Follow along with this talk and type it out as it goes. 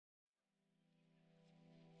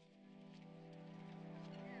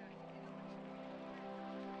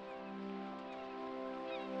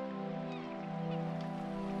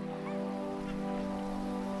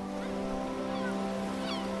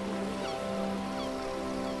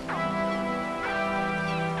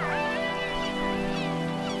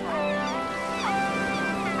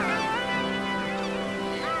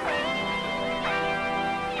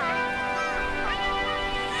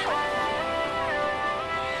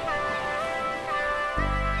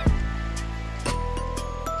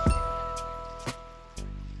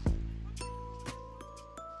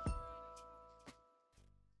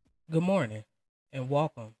Good morning, and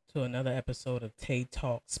welcome to another episode of Tay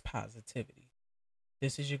Talks Positivity.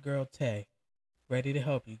 This is your girl Tay, ready to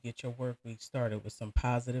help you get your work week started with some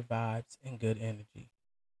positive vibes and good energy.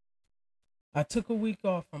 I took a week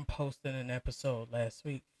off from posting an episode last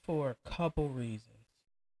week for a couple reasons.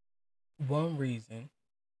 One reason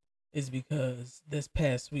is because this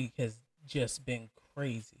past week has just been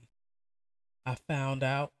crazy. I found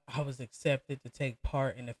out I was accepted to take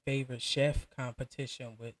part in the favorite chef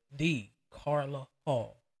competition with the Carla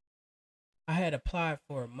Hall. I had applied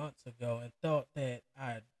for it months ago and thought that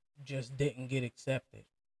I just didn't get accepted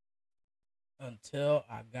until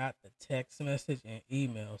I got the text message and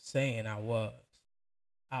email saying I was.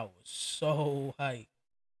 I was so hyped.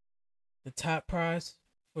 The top prize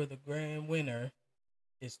for the grand winner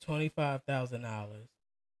is $25,000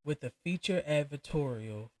 with a feature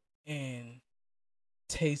advertorial in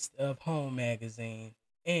Taste of Home magazine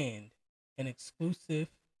and an exclusive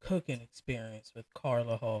cooking experience with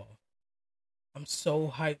Carla Hall. I'm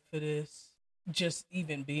so hyped for this, just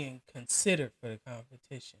even being considered for the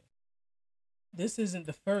competition. This isn't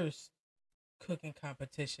the first cooking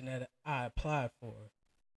competition that I applied for.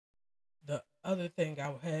 The other thing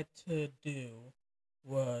I had to do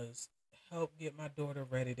was help get my daughter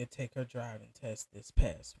ready to take her driving test this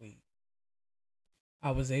past week. I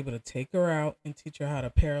was able to take her out and teach her how to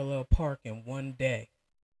parallel park in one day.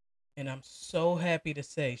 And I'm so happy to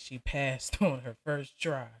say she passed on her first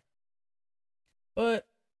try. But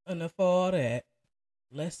enough of all that.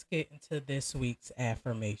 Let's get into this week's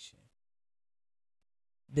affirmation.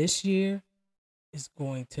 This year is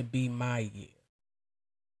going to be my year.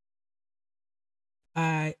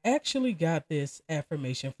 I actually got this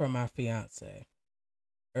affirmation from my fiance.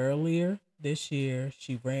 Earlier this year,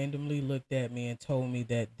 she randomly looked at me and told me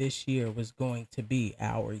that this year was going to be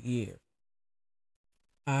our year.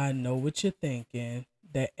 I know what you're thinking,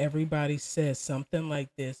 that everybody says something like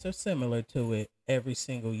this or similar to it every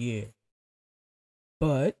single year.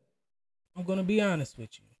 But I'm going to be honest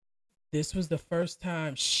with you. This was the first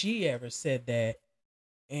time she ever said that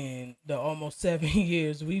in the almost 7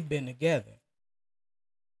 years we've been together.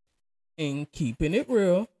 And keeping it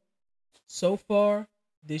real, so far,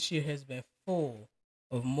 this year has been full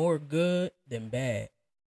of more good than bad.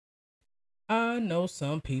 I know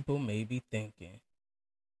some people may be thinking,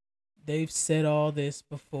 they've said all this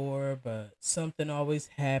before, but something always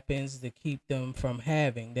happens to keep them from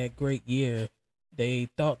having that great year they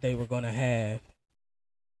thought they were going to have.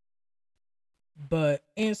 But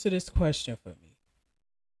answer this question for me.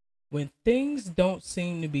 When things don't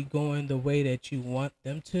seem to be going the way that you want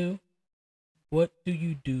them to, what do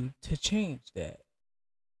you do to change that?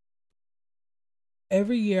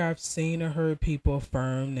 Every year I've seen or heard people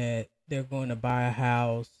affirm that they're going to buy a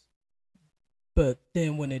house, but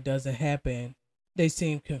then when it doesn't happen, they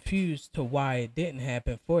seem confused to why it didn't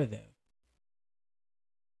happen for them.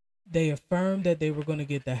 They affirmed that they were going to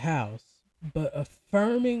get the house, but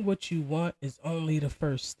affirming what you want is only the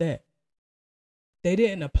first step. They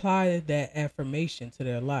didn't apply that affirmation to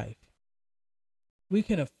their life. We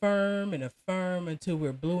can affirm and affirm until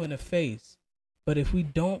we're blue in the face. But if we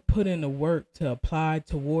don't put in the work to apply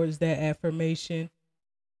towards that affirmation,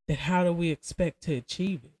 then how do we expect to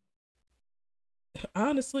achieve it?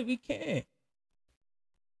 Honestly, we can't.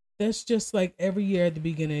 That's just like every year at the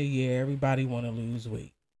beginning of the year, everybody want to lose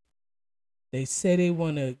weight. They say they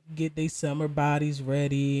want to get their summer bodies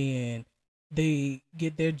ready and they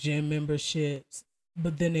get their gym memberships,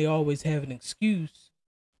 but then they always have an excuse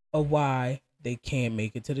of why they can't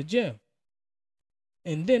make it to the gym.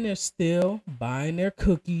 And then they're still buying their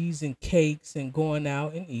cookies and cakes and going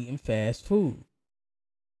out and eating fast food.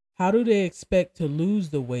 How do they expect to lose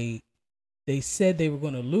the weight they said they were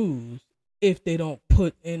going to lose if they don't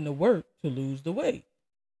put in the work to lose the weight?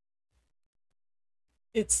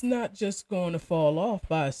 It's not just going to fall off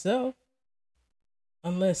by itself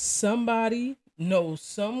unless somebody knows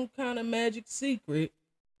some kind of magic secret.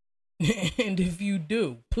 And if you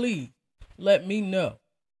do, please let me know,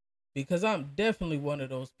 because I'm definitely one of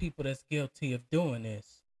those people that's guilty of doing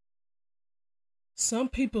this. Some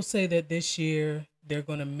people say that this year they're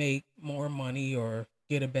going to make more money or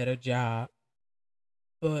get a better job,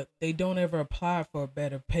 but they don't ever apply for a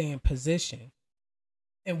better paying position.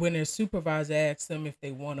 And when their supervisor asks them if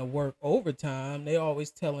they want to work overtime, they always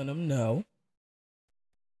telling them no.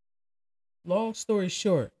 Long story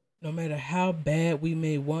short, no matter how bad we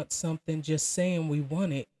may want something, just saying we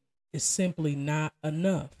want it is simply not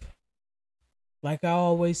enough. Like I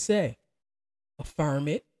always say, affirm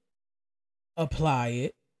it, apply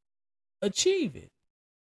it, achieve it.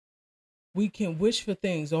 We can wish for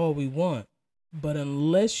things all we want, but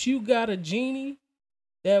unless you got a genie,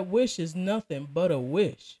 That wish is nothing but a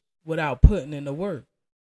wish without putting in the work.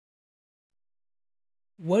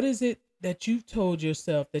 What is it that you've told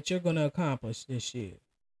yourself that you're going to accomplish this year?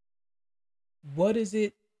 What is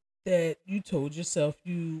it that you told yourself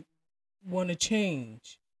you want to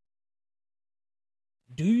change?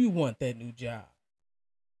 Do you want that new job?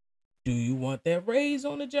 Do you want that raise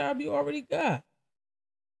on the job you already got?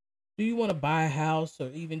 Do you want to buy a house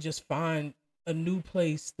or even just find a new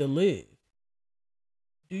place to live?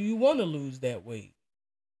 Do you want to lose that weight?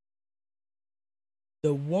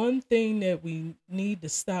 The one thing that we need to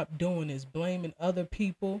stop doing is blaming other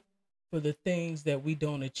people for the things that we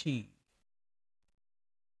don't achieve.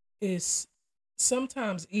 It's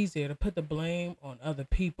sometimes easier to put the blame on other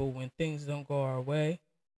people when things don't go our way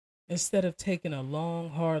instead of taking a long,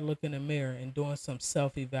 hard look in the mirror and doing some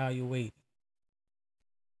self-evaluating.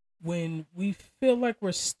 When we feel like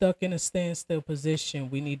we're stuck in a standstill position,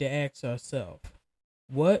 we need to ask ourselves,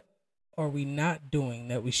 what are we not doing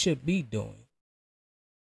that we should be doing?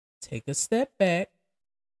 Take a step back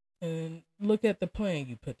and look at the plan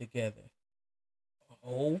you put together.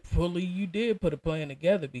 Hopefully you did put a plan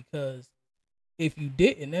together, because if you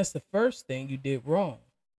didn't, that's the first thing you did wrong.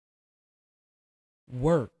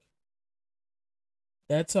 Work.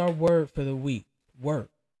 That's our word for the week. Work.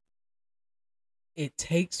 It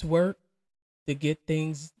takes work to get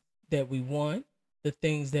things that we want, the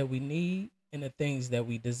things that we need, and the things that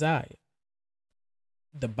we desire.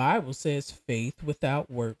 The Bible says faith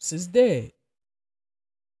without works is dead.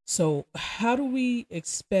 So how do we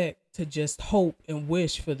expect to just hope and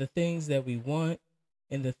wish for the things that we want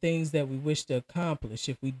and the things that we wish to accomplish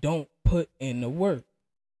if we don't put in the work?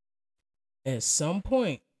 At some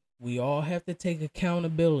point, we all have to take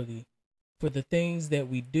accountability for the things that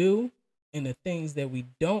we do and the things that we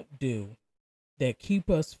don't do that keep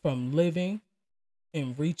us from living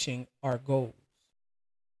and reaching our goals.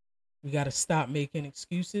 We got to stop making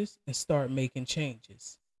excuses and start making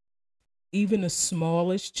changes. Even the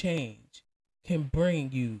smallest change can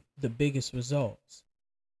bring you the biggest results.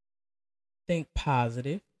 Think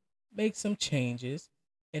positive, make some changes,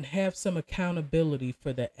 and have some accountability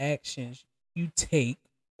for the actions you take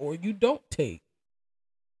or you don't take.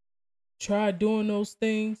 Try doing those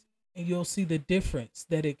things and you'll see the difference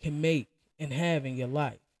that it can make and have in your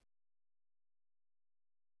life.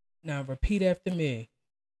 Now repeat after me.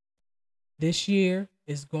 This year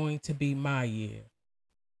is going to be my year.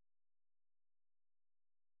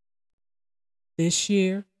 This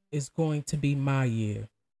year is going to be my year.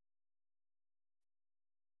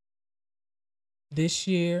 This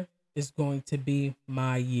year is going to be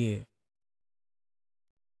my year.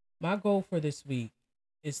 My goal for this week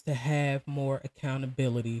is to have more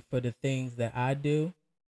accountability for the things that I do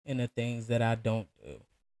and the things that I don't do.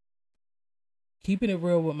 Keeping it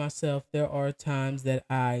real with myself, there are times that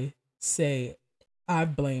I say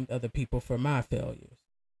I've blamed other people for my failures.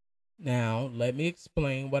 Now, let me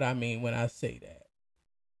explain what I mean when I say that.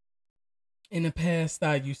 In the past,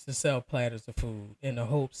 I used to sell platters of food in the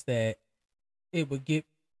hopes that it would get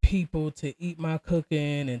people to eat my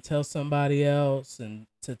cooking and tell somebody else and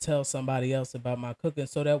to tell somebody else about my cooking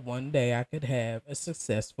so that one day I could have a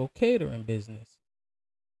successful catering business.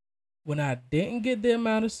 When I didn't get the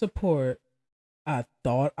amount of support I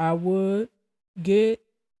thought I would get,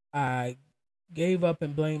 I gave up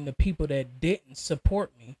and blamed the people that didn't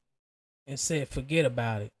support me and said, forget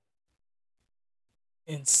about it.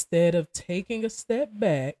 Instead of taking a step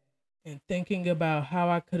back and thinking about how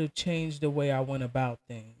I could have changed the way I went about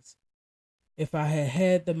things. If I had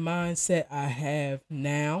had the mindset I have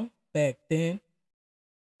now, back then,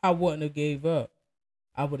 I wouldn't have gave up.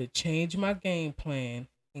 I would have changed my game plan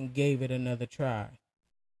and gave it another try.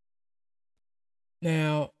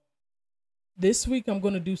 Now, this week I'm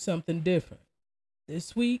going to do something different.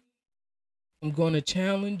 This week, I'm going to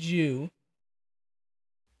challenge you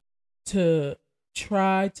to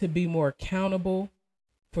try to be more accountable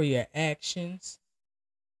for your actions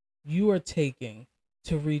you are taking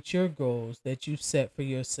to reach your goals that you set for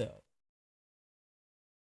yourself.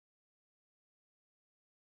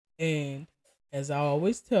 And as I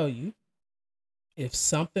always tell you, if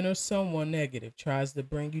something or someone negative tries to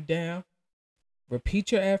bring you down,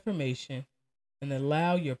 repeat your affirmation and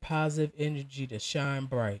allow your positive energy to shine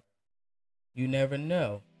bright. You never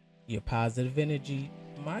know. Your positive energy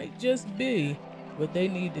might just be what they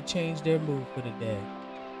need to change their mood for the day.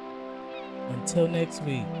 Until next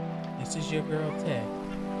week, this is your girl Tay.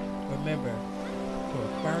 Remember to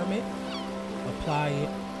affirm it, apply it,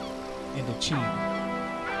 and achieve it.